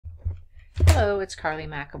Hello, it's Carly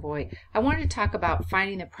McAvoy. I wanted to talk about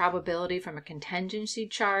finding the probability from a contingency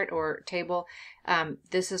chart or table.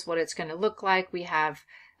 This is what it's going to look like. We have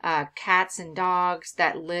cats and dogs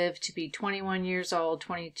that live to be 21 years old,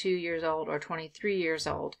 22 years old, or 23 years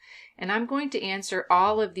old. And I'm going to answer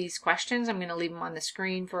all of these questions. I'm going to leave them on the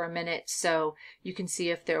screen for a minute so you can see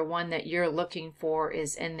if the one that you're looking for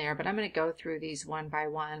is in there. But I'm going to go through these one by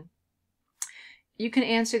one. You can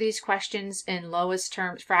answer these questions in lowest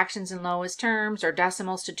terms, fractions in lowest terms, or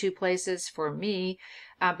decimals to two places for me,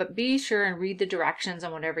 but be sure and read the directions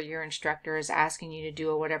on whatever your instructor is asking you to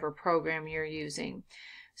do or whatever program you're using.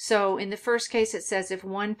 So in the first case, it says if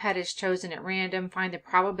one pet is chosen at random, find the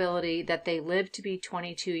probability that they live to be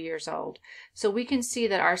 22 years old. So we can see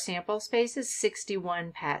that our sample space is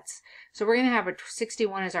 61 pets. So we're going to have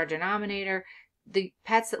 61 as our denominator. The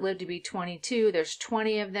pets that live to be 22, there's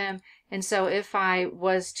 20 of them. And so if I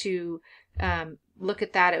was to look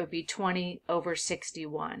at that, it would be 20 over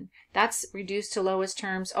 61. That's reduced to lowest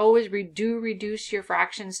terms. Always do reduce your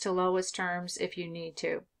fractions to lowest terms if you need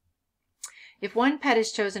to. If one pet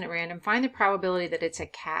is chosen at random, find the probability that it's a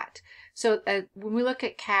cat. So when we look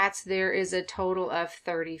at cats, there is a total of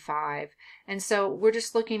 35. And so we're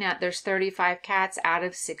just looking at there's 35 cats out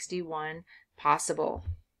of 61 possible.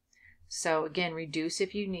 So again, reduce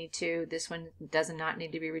if you need to. This one does not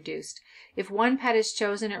need to be reduced. If one pet is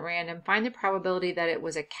chosen at random, find the probability that it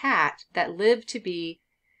was a cat that lived to be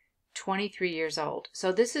 23 years old.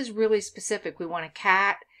 So this is really specific. We want a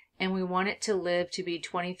cat and we want it to live to be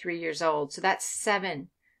 23 years old. So that's 7,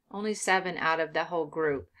 only 7 out of the whole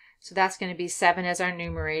group. So that's going to be 7 as our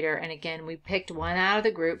numerator. And again, we picked 1 out of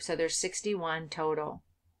the group, so there's 61 total.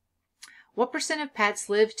 What percent of pets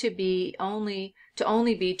live to only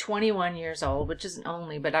be 21 years old, which isn't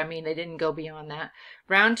only, but I mean they didn't go beyond that.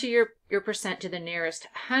 Round to your percent to the nearest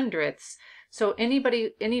hundredths. So any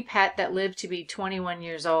pet that lived to be 21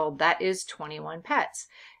 years old, that is 21 pets.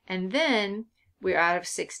 And then we're out of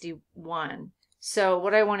 61. So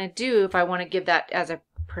what I want to do, if I want to give that as a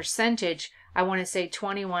percentage, I want to say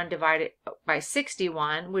 21 divided by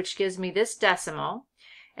 61, which gives me this decimal.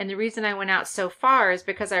 And the reason I went out so far is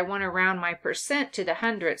because I want to round my percent to the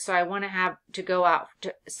hundredth. So I want to have to go out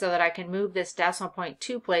so that I can move this decimal point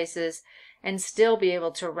 2 places and still be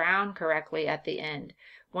able to round correctly at the end.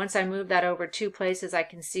 Once I move that over 2 places, I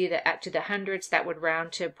can see that to the hundredths, that would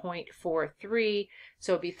round to 0.43.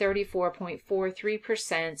 So it'd be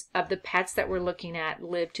 34.43% of the pets that we're looking at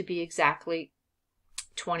live to be exactly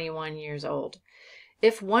 21 years old.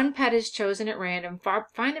 If one pet is chosen at random,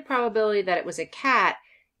 find the probability that it was a cat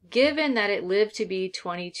given that it lived to be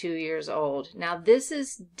 22 years old. Now this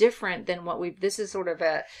is different than this is sort of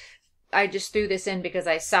I just threw this in because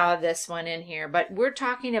I saw this one in here, but we're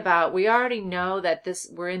talking about, we already know that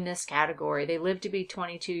we're in this category. They live to be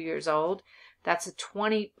 22 years old. That's a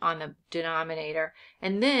 20 on the denominator.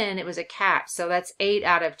 And then it was a cat, so that's 8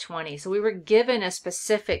 out of 20. So we were given a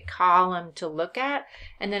specific column to look at,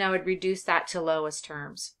 and then I would reduce that to lowest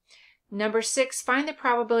terms. Number 6, find the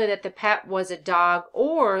probability that the pet was a dog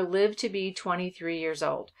or lived to be 23 years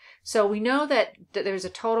old. So we know that there's a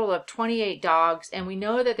total of 28 dogs, and we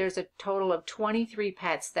know that there's a total of 23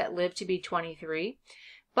 pets that live to be 23.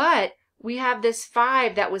 But we have this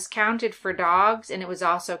 5 that was counted for dogs, and it was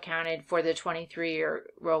also counted for the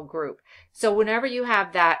 23-year-old group. So whenever you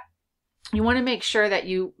have that, you want to make sure that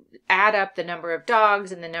you add up the number of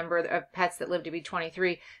dogs and the number of pets that live to be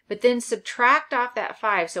 23, but then subtract off that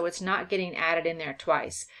 5 so it's not getting added in there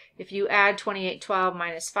twice. If you add 2812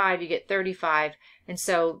 minus 5, you get 35. And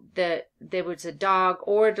so there was a dog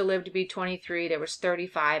or to live to be 23, there was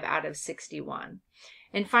 35 out of 61.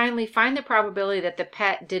 And finally, find the probability that the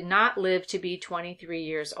pet did not live to be 23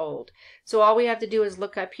 years old. So all we have to do is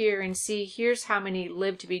look up here and see here's how many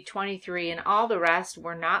lived to be 23, and all the rest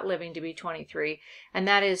were not living to be 23. And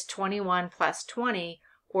that is 21 plus 20,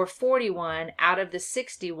 or 41 out of the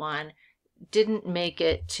 61 didn't make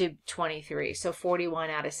it to 23. So 41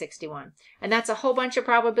 out of 61. And that's a whole bunch of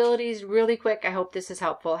probabilities really quick. I hope this is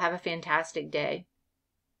helpful. Have a fantastic day.